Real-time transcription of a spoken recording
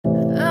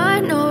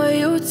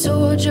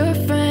told your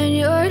friend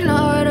you're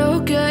not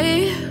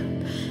okay,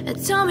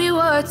 and tell me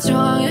what's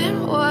wrong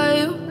and why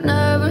you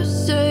never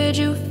said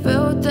you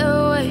felt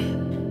that way.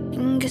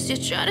 And guess you're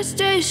trying to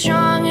stay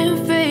strong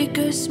and fake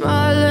a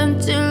smile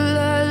until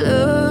I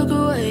look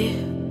away.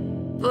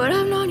 But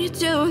I've known you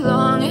too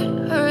long,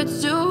 it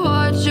hurts to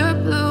watch your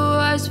blue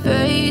eyes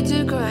fade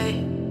to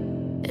gray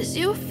as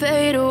you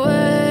fade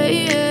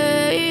away,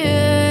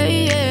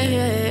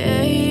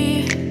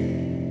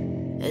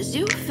 as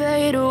you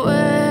fade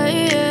away.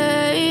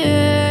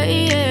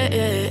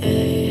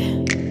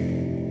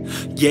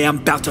 Yeah, I'm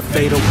about to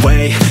fade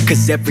away,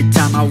 cause every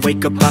time I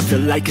wake up I feel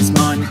like it's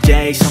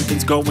Monday.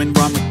 Something's going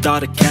wrong with all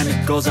the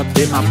chemicals up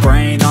in my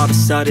brain. All of a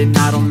sudden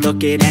I don't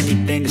look at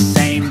anything the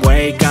same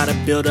way. Got a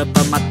buildup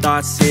of my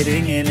thoughts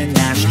sitting in an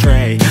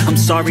ashtray. I'm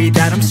sorry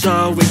that I'm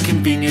so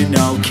inconvenient,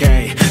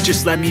 okay.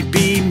 Just let me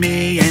be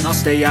me and I'll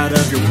stay out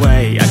of your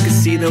way. I can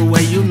see the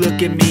way you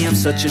look at me, I'm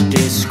such a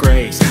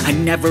disgrace. I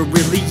never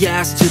really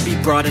asked to be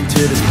brought into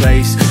this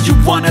place. You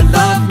wanna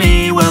love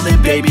me? Well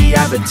then baby,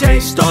 have a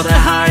taste. All the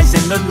highs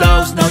and the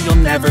lows, no, you'll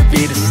never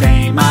be the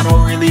same. I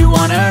don't really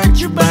wanna hurt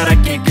you, but I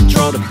can't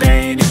control the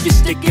pain. If you're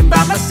sticking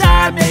by my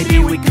side, maybe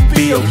we could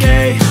be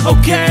okay.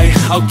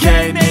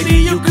 Okay, maybe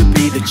you could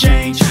be the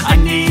change I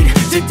need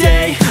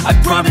today. I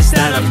promise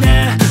that I've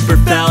never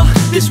felt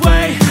this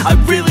way. I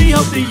really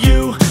hope that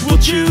you will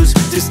choose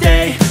to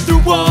stay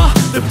through all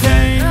the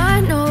pain.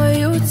 I know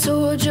you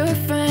told your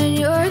friend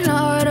you're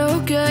not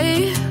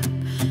okay,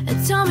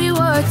 and tell me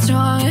what's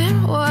wrong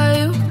and why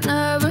you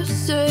never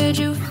said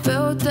you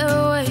felt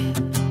that way.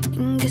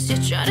 Guess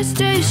you're trying to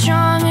stay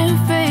strong and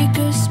fake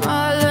a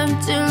smile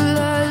until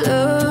I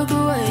look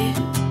away.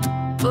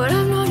 But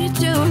I've known you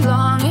too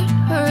long, it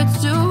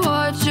hurts to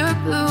watch your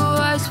blue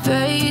eyes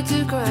fade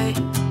to gray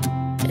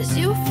as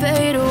you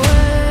fade away.